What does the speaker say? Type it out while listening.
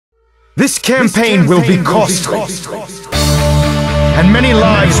This campaign will be costly, and many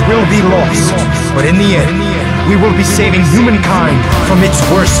lives will be lost. But in the end, we will be saving humankind from its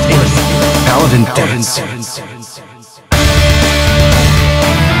worst enemy, Paladin Danse.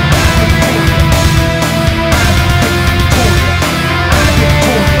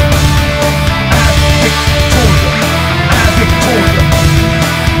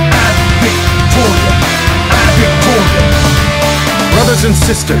 Brothers and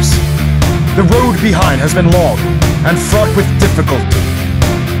sisters, the road behind has been long and fraught with difficulty.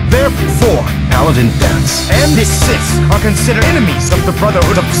 Therefore, Paladin Danse and his Synths are considered enemies of the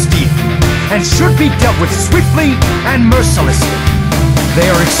Brotherhood of Steel and should be dealt with swiftly and mercilessly. They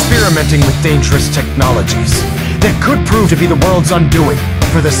are experimenting with dangerous technologies that could prove to be the world's undoing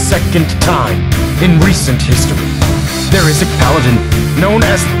for the second time in recent history. There is a paladin known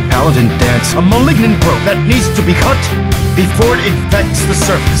as Paladin Danse, a malignant growth that needs to be cut before it infects the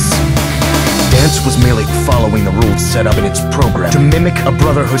surface. Danse was merely following the rules set up in its program to mimic a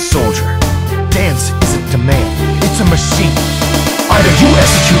Brotherhood soldier. Danse isn't a man, it's a machine. Either you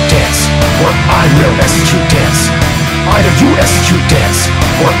execute Danse, or I will execute Danse. Either you execute Danse,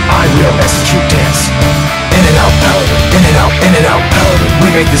 or I will execute Danse. In and out, Paladin, in and out, in and out, Paladin. We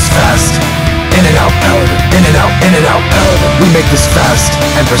make this fast. In and out, Paladin, in and out, in and out, Paladin. We make this fast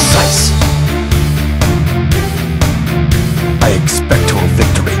and precise. I expect total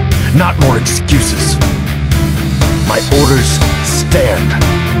victory, not more excuses. My orders stand.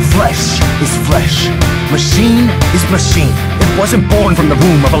 Flesh is flesh. Machine is machine. It wasn't born from the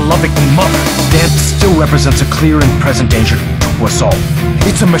womb of a loving mother. Danse still represents a clear and present danger to us all.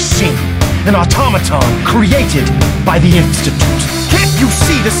 It's a machine, an automaton created by the Institute. Can't you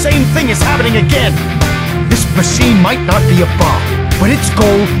see the same thing is happening again? This machine might not be a bomb, but its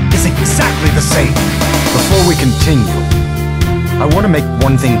goal is exactly the same. Before we continue, I want to make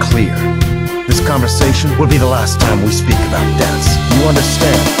one thing clear. This conversation will be the last time we speak about Danse. You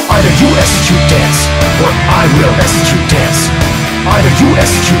understand? Either you execute Danse, or I will execute Danse. Either you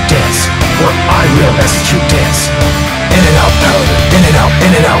execute Danse, or I will execute Danse. In and out, Paladin, in and out,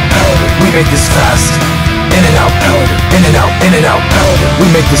 in and out, Paladin. We make this fast. In and out, Paladin, in and out, in and out, Paladin. We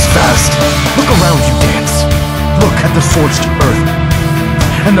make this fast. Look around you, Danse. Look at the scorched earth,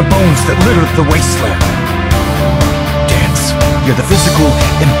 and the bones that litter the wasteland. Danse, you're the physical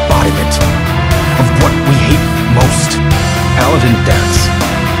embodiment of what we hate most. Paladin Danse,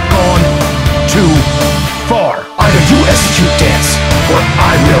 gone too far. Either you execute Danse, or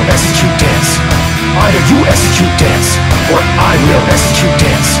I will execute Danse. Either you execute Danse, or I will execute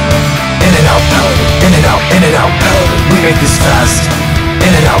Danse. In and out, Paladin, in and out, in and out, Paladin. We make this fast.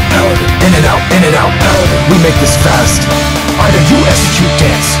 In and out, Paladin, in and out, in and out, Paladin. We make this fast. Either you execute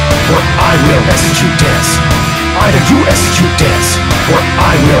Danse, or I will execute Danse. Either you execute Danse, or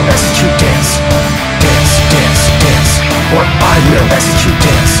I will execute Danse. Danse, Danse, Danse, or I will execute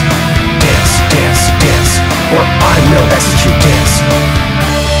Danse. Danse, Danse, Danse, or I will execute Danse.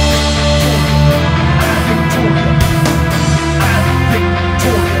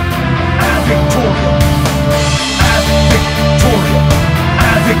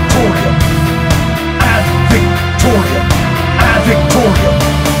 Victoriam.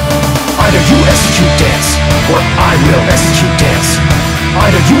 Either you execute Danse, or I will execute Danse.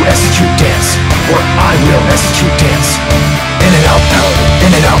 Either you execute Danse, or I will execute Danse. In and out, Paladin,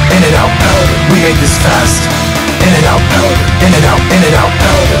 in and out, in and out, Paladin. We make this fast. In and out, Paladin, in and out, in and out,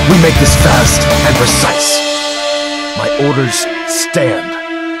 Paladin. We make this fast and precise. My orders stand.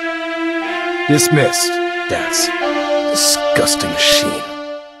 Dismissed, Danse. Disgusting machine.